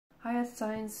Fire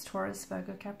signs, Taurus,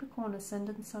 Virgo, Capricorn,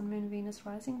 Ascendant, Sun, Moon, Venus,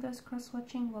 Rising. Those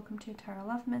cross-watching, welcome to Tarot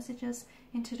Love Messages.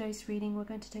 In today's reading, we're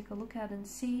going to take a look at and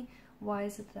see why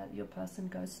is it that your person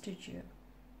ghosted you.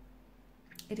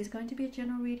 It is going to be a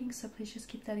general reading, so please just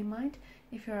keep that in mind.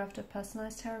 If you're after a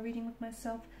personalized tarot reading with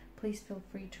myself, please feel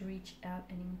free to reach out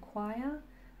and inquire.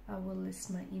 I will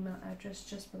list my email address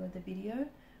just below the video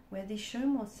where the show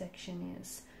more section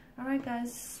is. Alright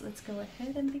guys, let's go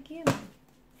ahead and begin.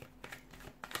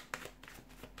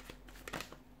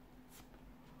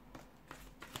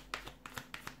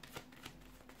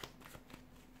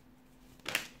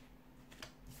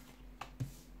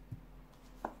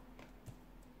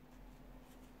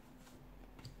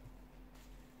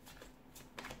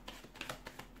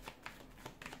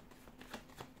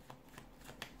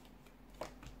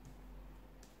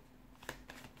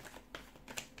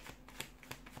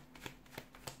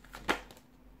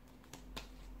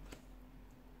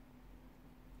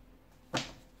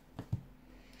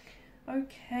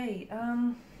 Okay,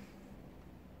 I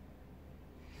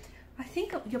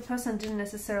think your person didn't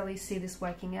necessarily see this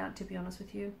working out, to be honest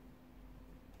with you.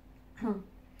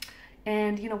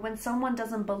 And, you know, when someone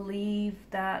doesn't believe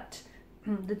that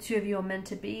the two of you are meant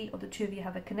to be, or the two of you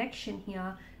have a connection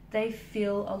here, they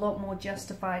feel a lot more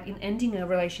justified in ending a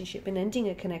relationship, in ending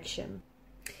a connection.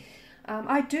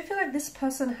 I do feel like this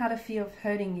person had a fear of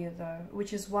hurting you though,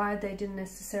 which is why they didn't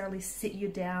necessarily sit you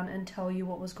down and tell you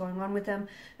what was going on with them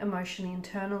emotionally,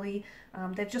 internally.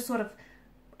 They've just sort of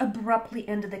abruptly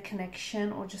ended the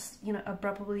connection, or just, you know,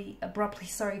 abruptly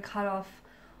cut off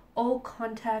all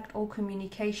contact, all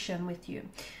communication with you.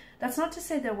 That's not to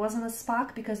say there wasn't a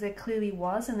spark, because there clearly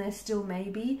was, and there still may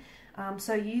be.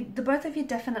 So the both of you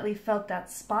definitely felt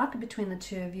that spark between the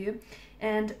two of you,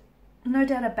 and no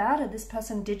doubt about it, this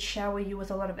person did shower you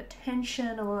with a lot of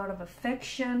attention, a lot of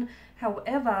affection.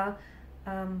 However,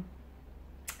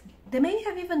 they may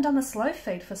have even done a slow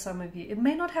fade for some of you. It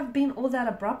may not have been all that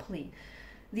abruptly.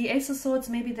 The Ace of Swords,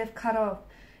 maybe they've cut off,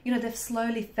 you know, they've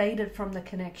slowly faded from the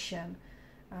connection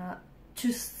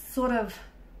to sort of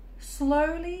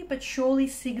slowly but surely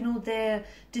signal their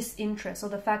disinterest, or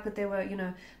the fact that they were, you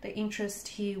know, the interest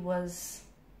here was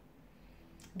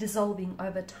dissolving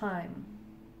over time.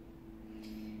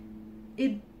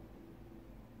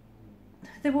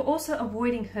 They were also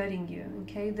avoiding hurting you,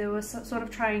 okay? They were sort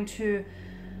of trying to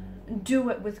do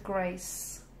it with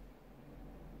grace.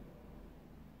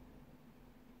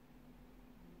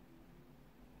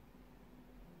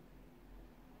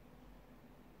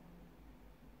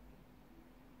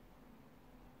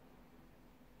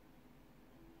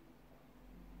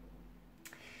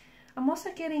 I'm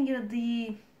also getting, you know,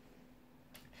 the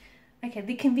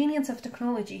convenience of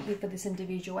technology here for this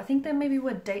individual. I think they maybe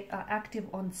were active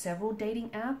on several dating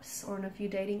apps, or on a few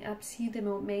dating apps here. They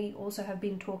may also have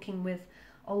been talking with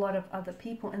a lot of other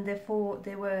people, and therefore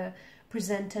they were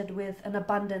presented with an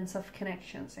abundance of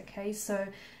connections, okay? So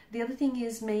the other thing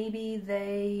is maybe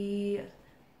they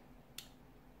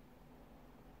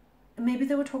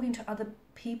were talking to other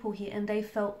people here, and they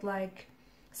felt like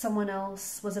someone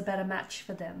else was a better match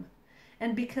for them.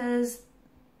 And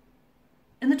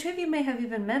the two of you may have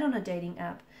even met on a dating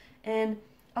app, and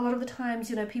a lot of the times,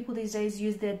 you know, people these days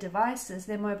use their devices,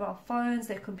 their mobile phones,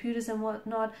 their computers and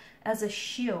whatnot, as a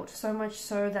shield, so much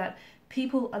so that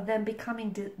people are then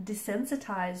becoming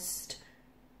desensitized,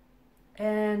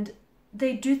 and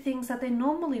they do things that they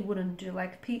normally wouldn't do,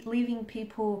 like leaving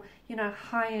people, you know,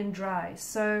 high and dry.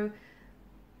 So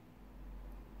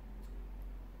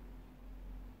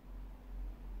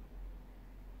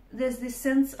there's this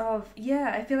sense of,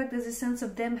 yeah, I feel like there's a sense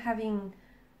of them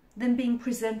being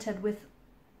presented with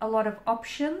a lot of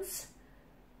options,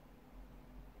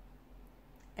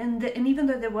 and even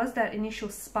though there was that initial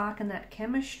spark and that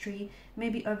chemistry,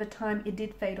 maybe over time it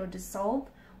did fade or dissolve,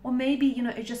 or maybe, you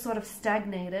know, it just sort of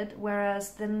stagnated,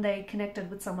 whereas then they connected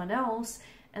with someone else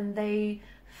and they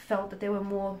felt that they were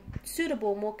more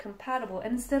suitable, more compatible,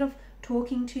 and instead of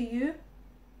talking to you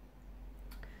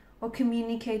or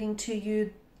communicating to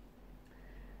you,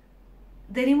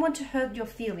 they didn't want to hurt your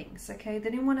feelings, okay? They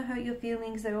didn't want to hurt your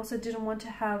feelings. They also didn't want to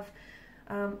have,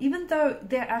 even though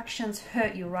their actions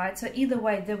hurt you, right? So either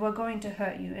way, they were going to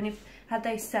hurt you. And had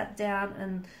they sat down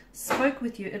and spoke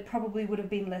with you, it probably would have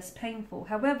been less painful.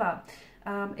 However,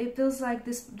 it feels like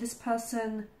this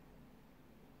person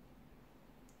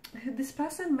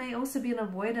may also be an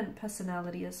avoidant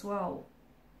personality as well,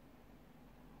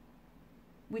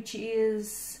 which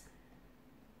is,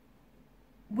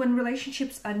 when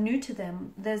relationships are new to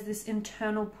them, there's this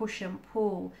internal push and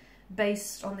pull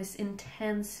based on this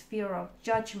intense fear of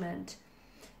judgment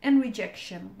and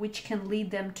rejection, which can lead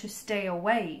them to stay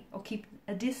away or keep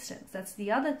a distance. That's the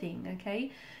other thing,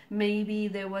 okay? Maybe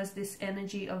there was this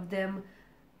energy of them,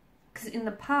 because in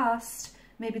the past,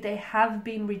 maybe they have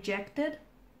been rejected,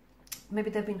 maybe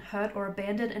they've been hurt or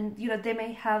abandoned, and you know, they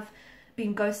may have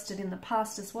been ghosted in the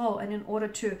past as well, and in order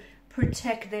to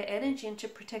protect their energy and to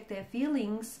protect their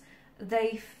feelings,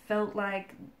 they felt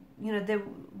like, you know,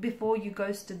 before you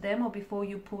ghosted them, or before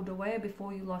you pulled away, or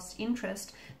before you lost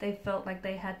interest, they felt like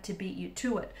they had to beat you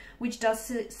to it, which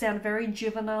does sound very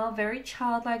juvenile, very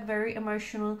childlike, very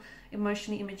emotionally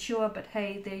immature, but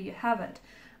hey, there you have it.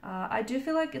 I do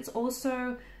feel like it's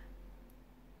also,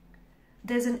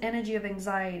 there's an energy of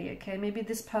anxiety, okay? Maybe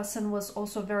this person was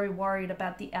also very worried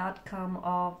about the outcome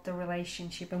of the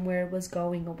relationship and where it was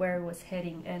going or where it was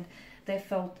heading, and they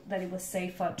felt that it was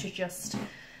safer to just,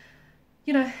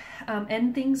 you know,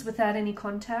 end things without any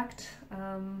contact.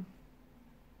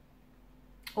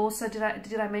 Also, did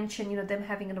I mention, you know, them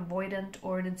having an avoidant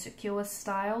or an insecure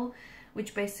style,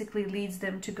 which basically leads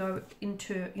them to go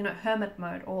into, you know, hermit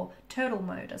mode or turtle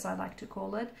mode, as I like to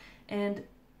call it. And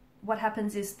what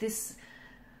happens is this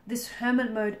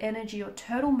hermit mode energy or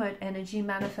turtle mode energy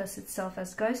manifests itself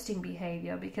as ghosting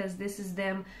behavior, because this is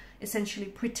them essentially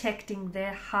protecting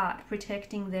their heart,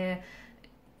 protecting their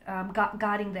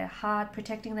guarding their heart,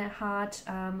 protecting their heart.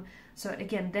 So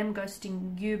again, them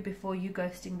ghosting you before you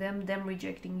ghosting them, them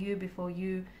rejecting you before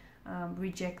you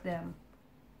reject them.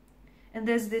 And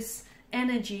there's this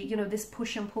energy, you know, this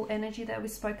push and pull energy that we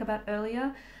spoke about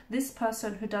earlier. This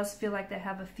person who does feel like they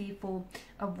have a fearful,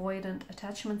 avoidant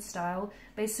attachment style,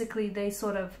 basically they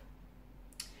sort of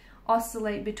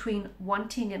oscillate between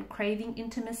wanting and craving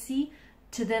intimacy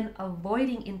to then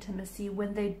avoiding intimacy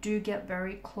when they do get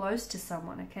very close to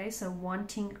someone, okay? So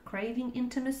wanting, craving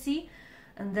intimacy,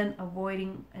 and then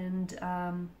avoiding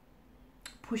and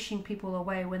pushing people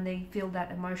away when they feel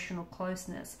that emotional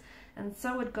closeness. And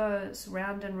so it goes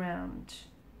round and round.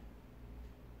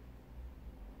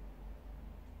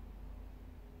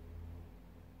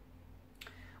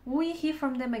 Will we hear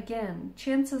from them again?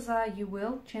 Chances are you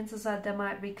will. Chances are they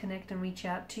might reconnect and reach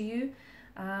out to you.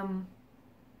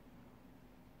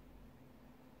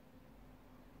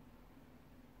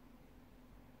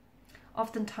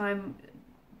 Oftentimes,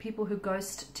 people who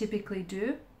ghost typically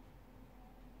do.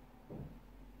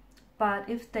 But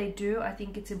if they do, I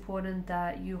think it's important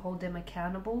that you hold them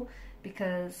accountable,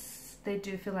 because they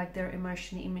do feel like they're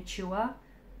emotionally immature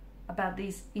about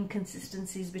these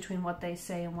inconsistencies between what they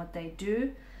say and what they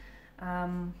do.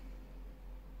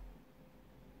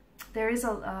 There is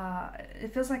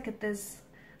it feels like there's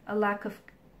a lack of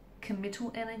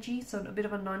committal energy, so a bit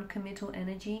of a non-committal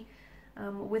energy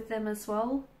with them as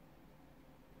well.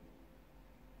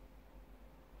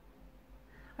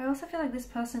 I also feel like this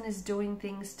person is doing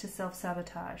things to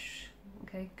self-sabotage,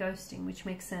 okay, ghosting, which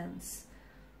makes sense.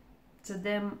 So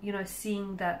them, you know,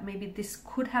 seeing that maybe this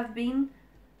could have been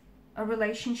a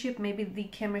relationship, maybe the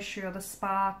chemistry or the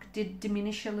spark did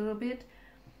diminish a little bit,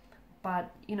 but,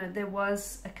 you know, there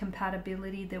was a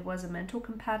compatibility, there was a mental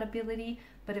compatibility,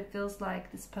 but it feels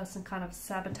like this person kind of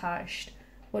sabotaged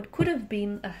what could have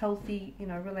been a healthy, you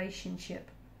know, relationship.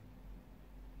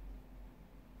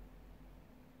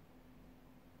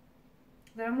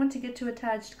 They don't want to get too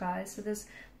attached, guys. So there's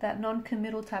that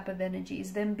non-committal type of energy,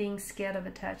 is them being scared of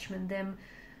attachment, them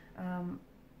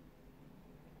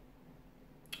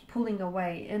pulling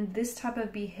away. And this type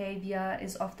of behavior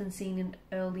is often seen in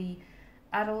early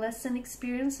adolescent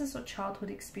experiences or childhood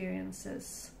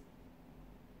experiences.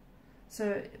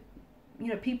 So, you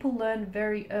know, people learn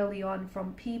very early on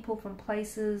from people, from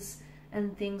places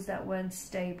and things that weren't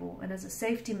stable, and as a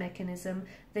safety mechanism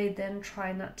they then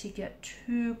try not to get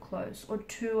too close or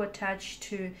too attached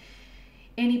to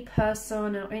any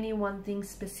person or any one thing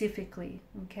specifically,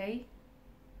 okay?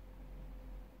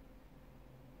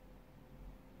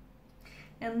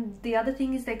 And the other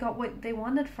thing is they got what they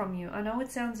wanted from you. I know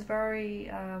it sounds very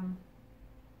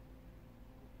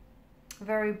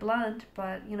very blunt,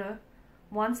 but you know,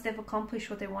 once they've accomplished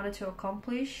what they wanted to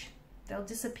accomplish, they'll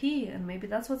disappear, and maybe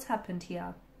that's what's happened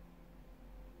here.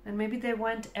 And maybe they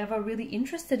weren't ever really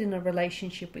interested in a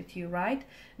relationship with you, right?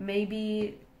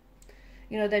 Maybe,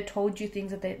 you know, they told you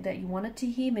things that you wanted to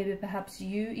hear. Maybe perhaps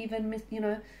you even, you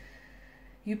know,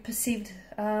 you perceived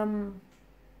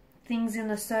things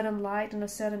in a certain light, in a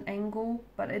certain angle.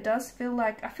 But it does feel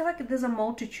like, I feel like there's a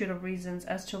multitude of reasons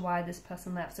as to why this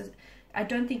person left. So I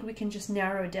don't think we can just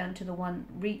narrow it down to the one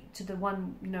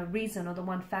you know, reason or the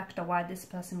one factor why this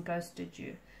person ghosted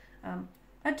you.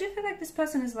 I do feel like this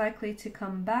person is likely to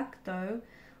come back though,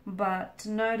 but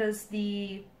notice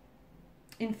the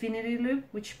infinity loop,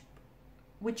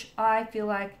 which I feel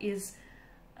like is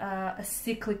a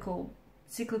cyclical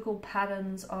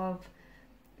patterns of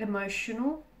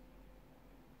emotional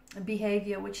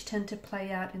behavior which tend to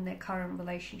play out in their current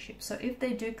relationship. So if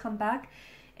they do come back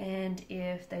and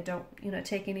if they don't, you know,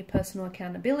 take any personal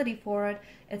accountability for it,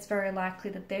 it's very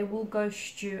likely that they will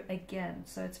ghost you again.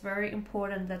 So it's very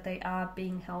important that they are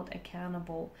being held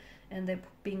accountable and they're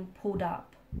being pulled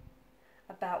up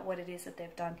about what it is that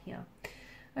they've done here.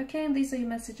 Okay, and these are your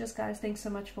messages, guys. Thanks so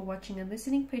much for watching and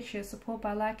listening. Please share support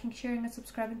by liking, sharing, and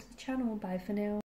subscribing to the channel. Bye for now.